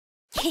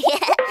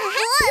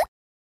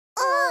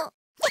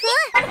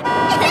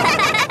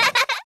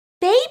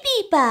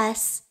Baby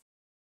bus.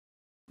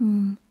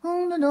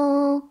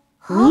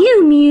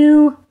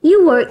 Miumiu,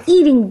 you are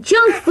eating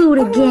junk food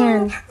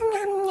again.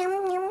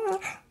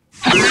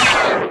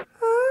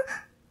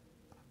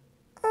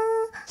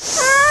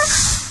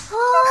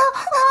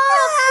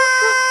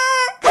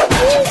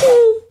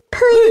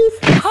 Please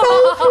save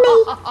me.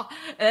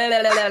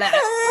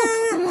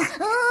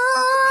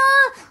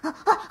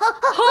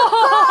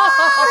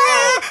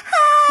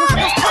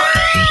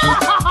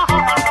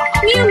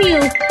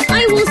 Miumiu,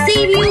 I will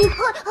save you.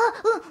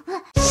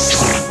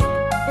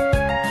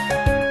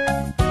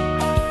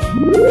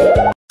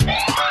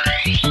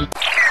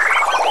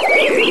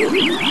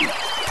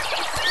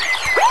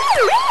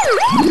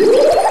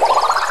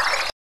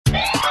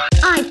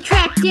 I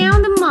tracked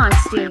down the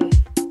monster.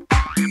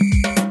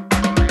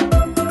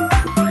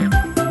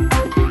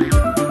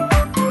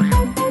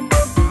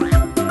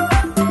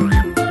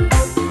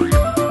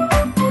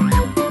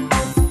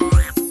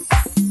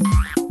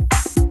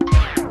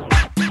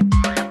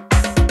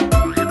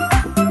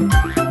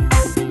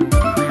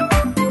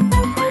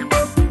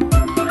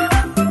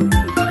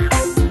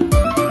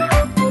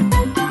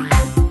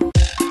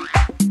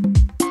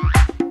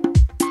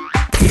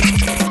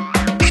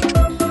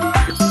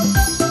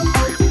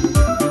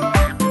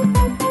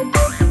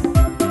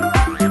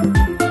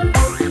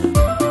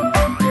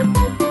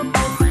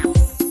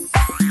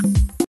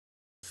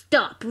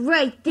 Stop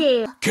right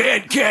there.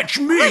 Can't catch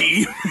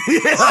me!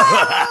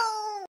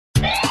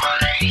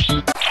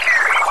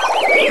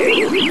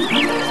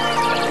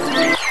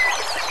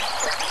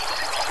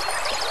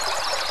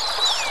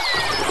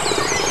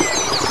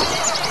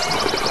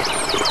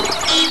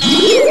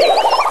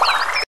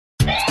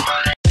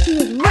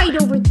 He's right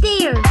over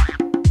there.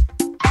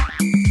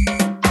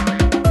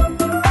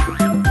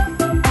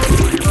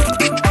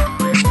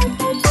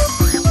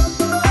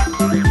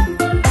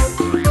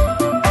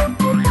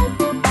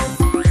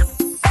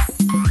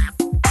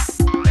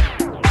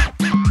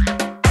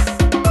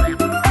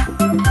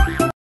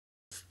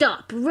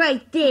 Stop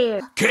right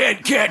there.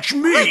 Can't catch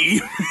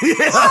me!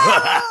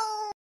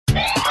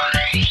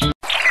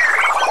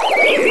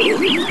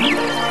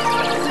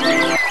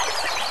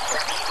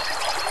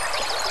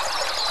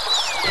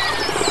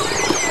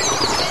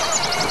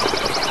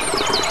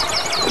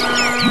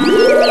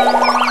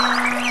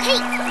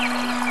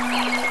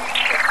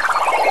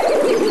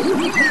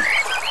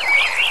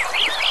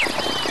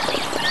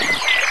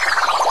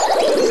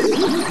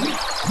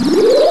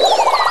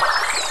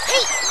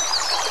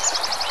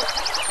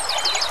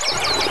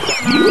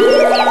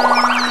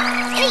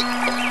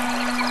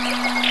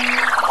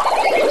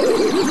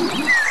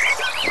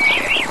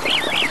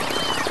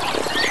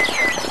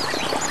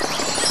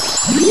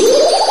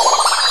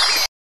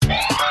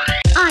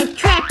 I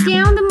tracked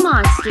down the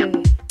monster.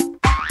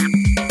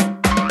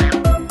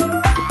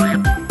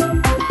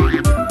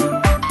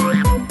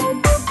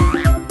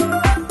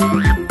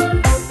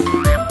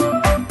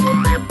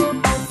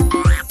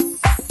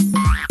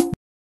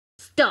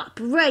 Stop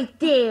right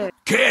there.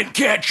 Can't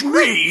catch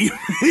me!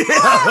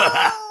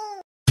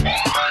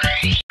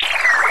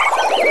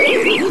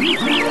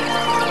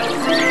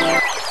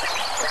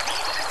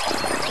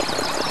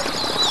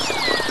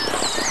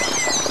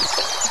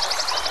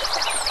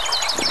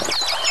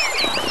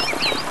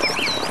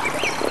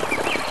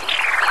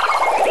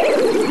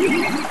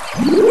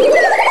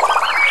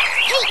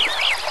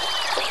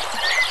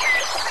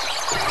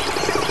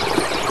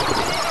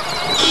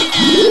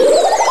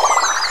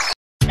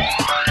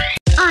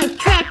 I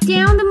tracked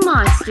down the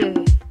monster.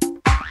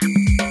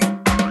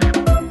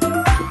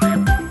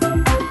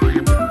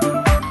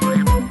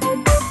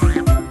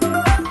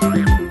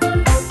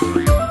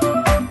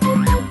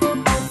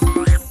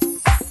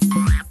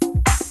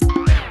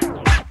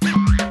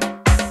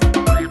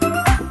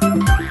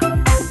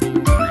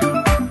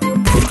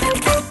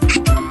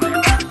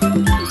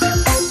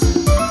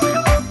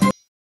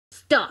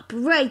 Stop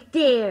right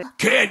there.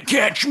 Can't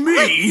catch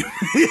me!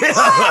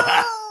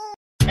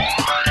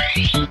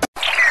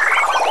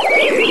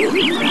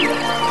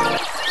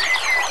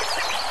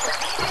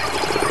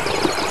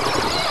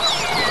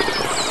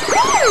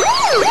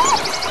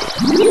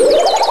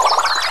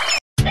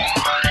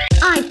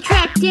 I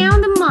tracked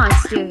down the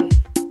monster.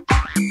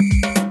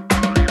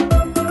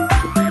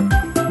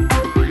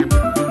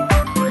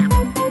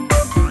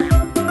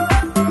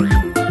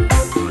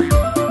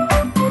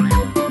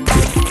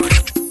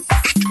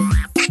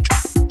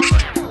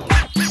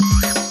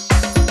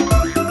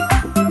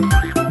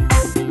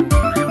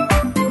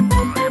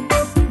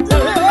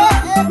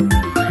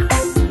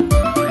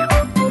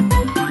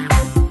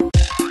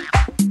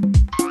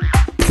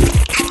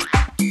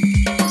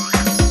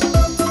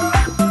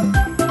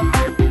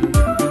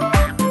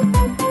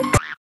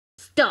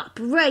 Stop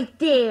right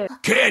there.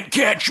 Can't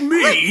catch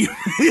me!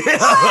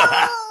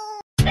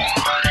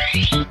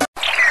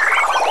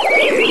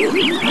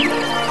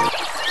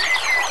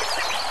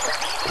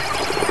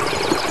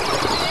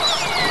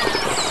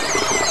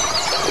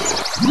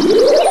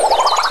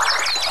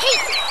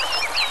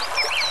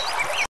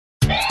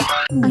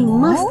 I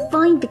must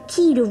find the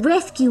key to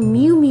rescue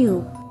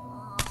Miumiu.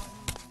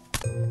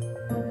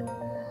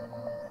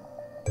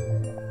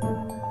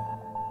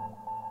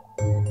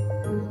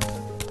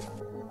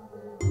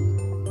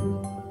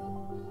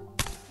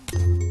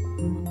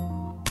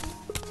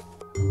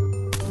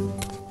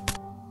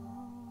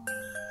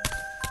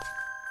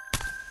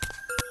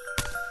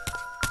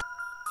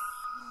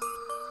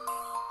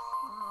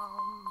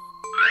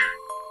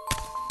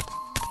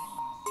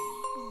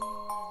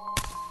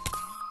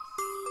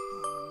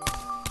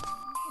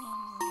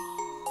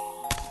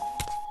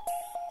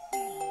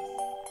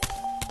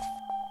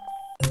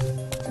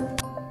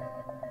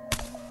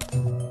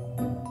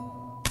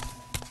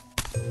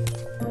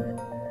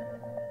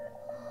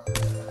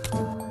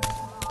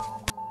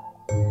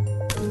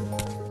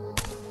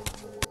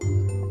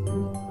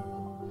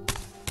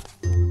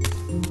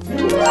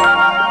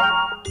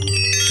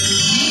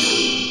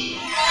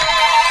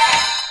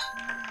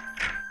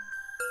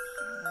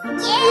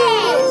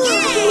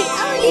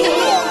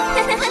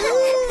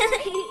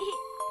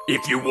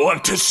 If you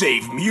want to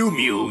save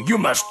Miumiu, you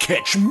must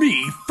catch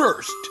me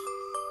first.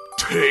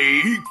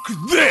 Take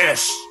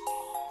this!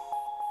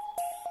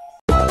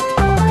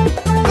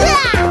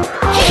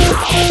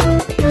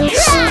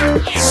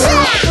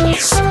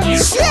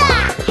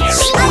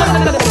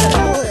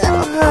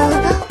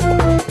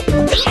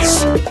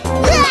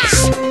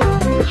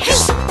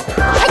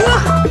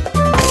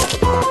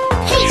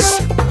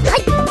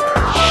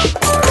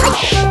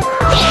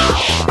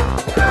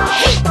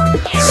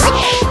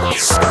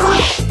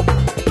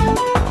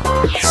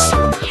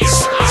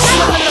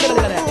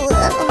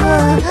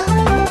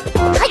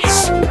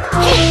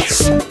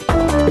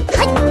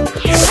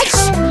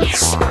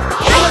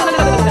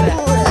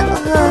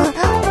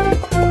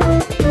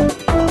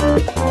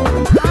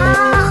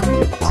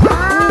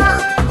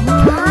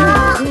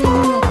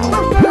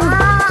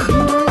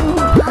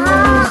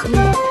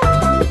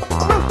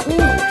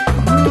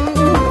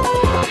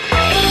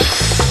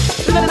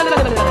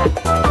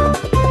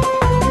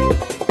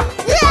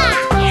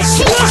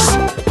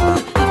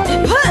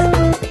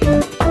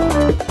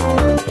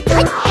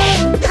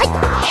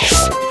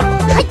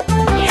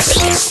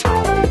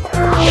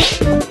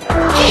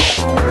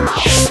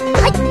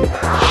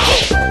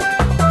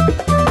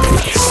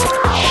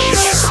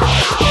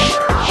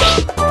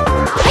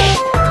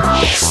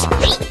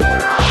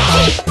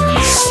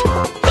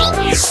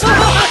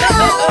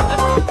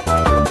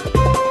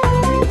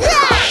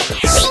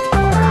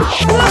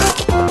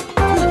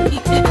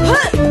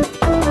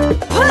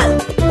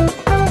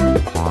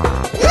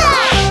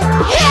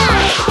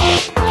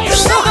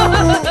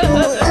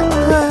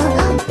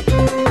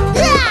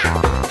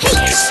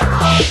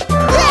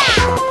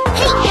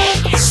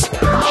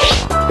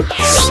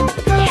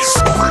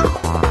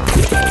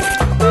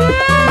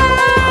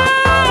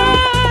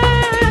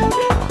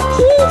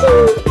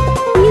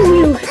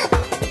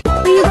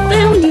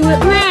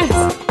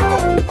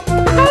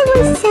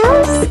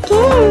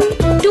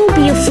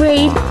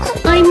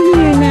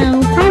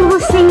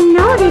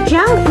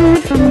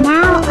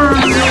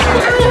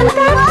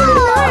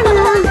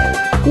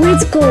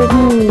 Let's go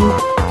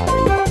home.